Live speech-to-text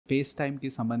Space టైంకి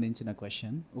సంబంధించిన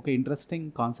question. ఒక ఇంట్రెస్టింగ్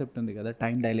కాన్సెప్ట్ ఉంది కదా,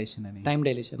 టైం డైలేషన్ అని. టైం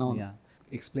డైలేషన్,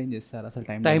 ఎక్స్ప్లెయిన్ చేస్తారు అసలు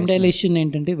టైం డైలేషన్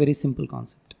ఏంటంటే వెరీ సింపుల్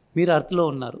కాన్సెప్ట్. మీరు అర్త్లో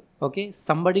ఉన్నారు, okay,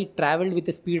 somebody travelled with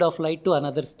the speed of light to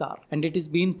another star and it is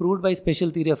been proved by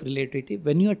special theory of relativity.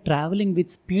 When you are travelling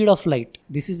with speed of light,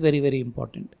 this is very very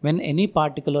important. When any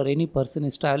particle or any person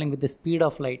is travelling with the speed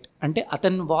of light, అంటే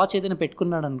అతను watch ఏదైనా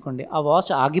పెట్టుకున్నాడు అనుకోండి, ఆ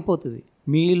watch ఆగిపోతుంది.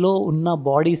 మీలో ఉన్న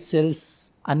body cells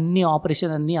అన్ని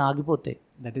ఆపరేషన్ అన్నీ ఆగిపోతాయి.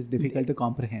 That is difficult to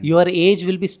comprehend. Your age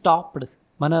will be stopped.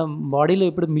 మన బాడీలో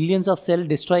ఇప్పుడు మిలియన్స్ ఆఫ్ సెల్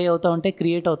డిస్ట్రాయ్ అవుతా ఉంటాయి,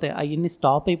 క్రియేట్ అవుతాయి, అవన్నీ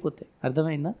స్టాప్ అయిపోతాయి.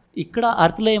 అర్థమైందా? ఇక్కడ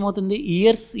అర్త్లో ఏమవుతుంది,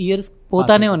 ఇయర్స్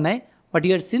పోతానే ఉన్నాయి. But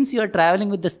since you're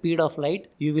travelling with the speed of light,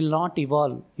 you will not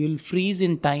evolve, you will freeze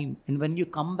in time and when you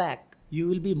come back you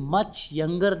will be much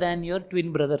younger than your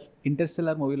twin brother.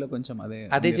 Interstellar మూవీలో కొంచెం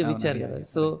అదే చూపించారు కదా.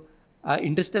 So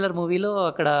Interstellar మూవీలో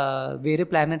అక్కడ వేరే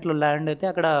ప్లానెట్లో land అయితే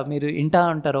అక్కడ మీరు ఇంటా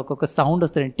ఉంటారు, ఒక్కొక్క సౌండ్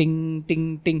వస్తుంది, టింగ్ టింగ్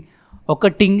టింగ్. ఒక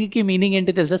టింగ్కి మీనింగ్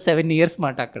ఏంటి తెలుసా? 7 years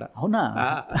మాట అక్కడ. అవునా?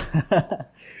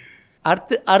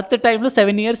 అర్త్ టైంలో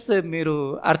 7 years, మీరు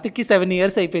అర్త్కి 7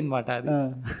 years అయిపోయింది మాట అది.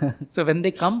 So when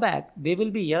they come back they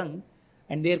will be young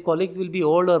and there colleagues will be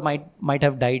old or might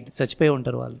have died, చచ్చిపోయి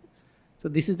ఉంటారు వాళ్ళు. So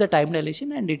this is the time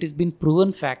dilation and it is been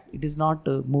proven fact. It is not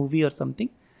movie or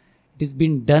something. It is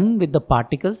been done with the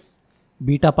particles.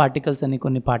 Beta particles అని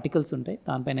కొన్ని particles ఉంటాయి,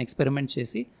 దానిపైన experiment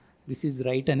చేసి this is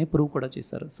right అని prove కూడా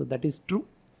చేశారు. So that is true.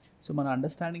 So మన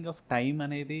understanding of time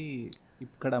అనేది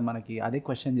ఇక్కడ మనకి అదే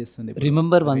క్వశ్చన్ చేస్తుంది.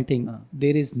 Remember one thing,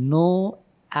 there is no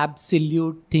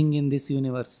absolute thing in this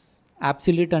universe.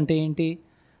 Absolute అంటే ఏంటి?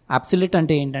 అబ్సల్యూట్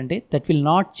అంటే ఏంటంటే that will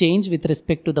not change with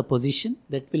respect to the position,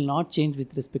 that will not change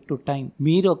with respect to time.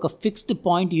 మీరు ఒక fixed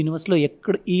point యూనివర్స్లో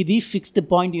ఇది fixed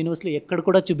point యూనివర్స్లో ఎక్కడ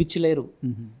కూడా చూపించలేరు.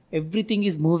 Everything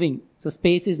is moving. So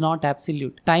space is not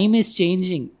absolute. Time is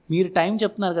changing. మీరు time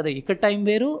చెప్తున్నారు కదా, ఇక్కడ time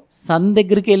వేరు, సన్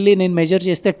దగ్గరికి వెళ్ళి నేను మెజర్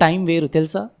చేస్తే టైం వేరు,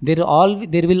 తెలుసా?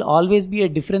 There will always be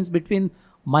a difference between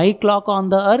my clock on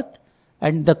the earth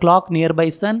and the clock near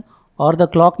by sun or the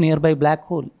clock nearby black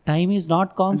hole. Time is not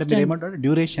constant.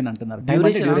 Duration antunaru.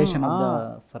 Duration of the,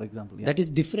 for example. Yeah. That is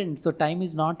different. So time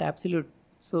is not absolute.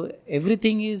 So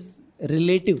everything is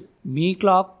relative. Me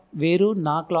clock veru,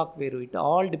 na clock veru. It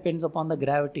all depends upon the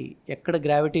gravity. Ekkada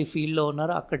gravity field lo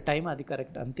unnaro akkada time adi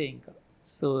correct ante inka.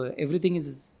 So everything is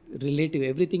relative.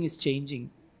 Everything is changing.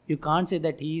 You can't say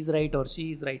that he is right or she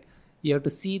is right. You have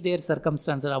to see their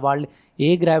circumstances. వాళ్ళు ఏ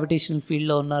gravitational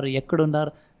ఫీల్డ్లో ఉన్నారు,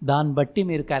 ఎక్కడున్నారు, దాన్ని బట్టి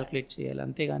మీరు calculate చేయాలి.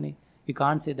 అంతేగాని you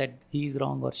can't say that he is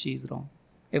wrong or she is wrong.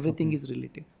 Everything is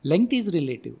relative. Length is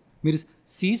relative. మీరు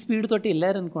స్పీడ్ తోటి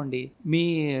వెళ్ళారనుకోండి, మీ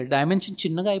డైమెన్షన్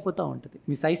చిన్నగా అయిపోతూ ఉంటుంది,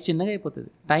 మీ సైజ్ చిన్నగా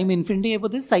అయిపోతుంది, టైం ఇన్ఫినిటీ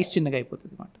అయిపోతుంది, సైజ్ చిన్నగా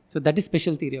అయిపోతుంది అనమాట. So that is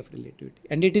special theory of relativity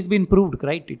and it is been proved,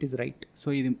 right? It is right. So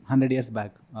ఇది 100 years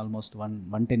back, almost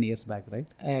 110 years back,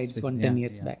 right? It's 110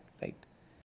 years back, right?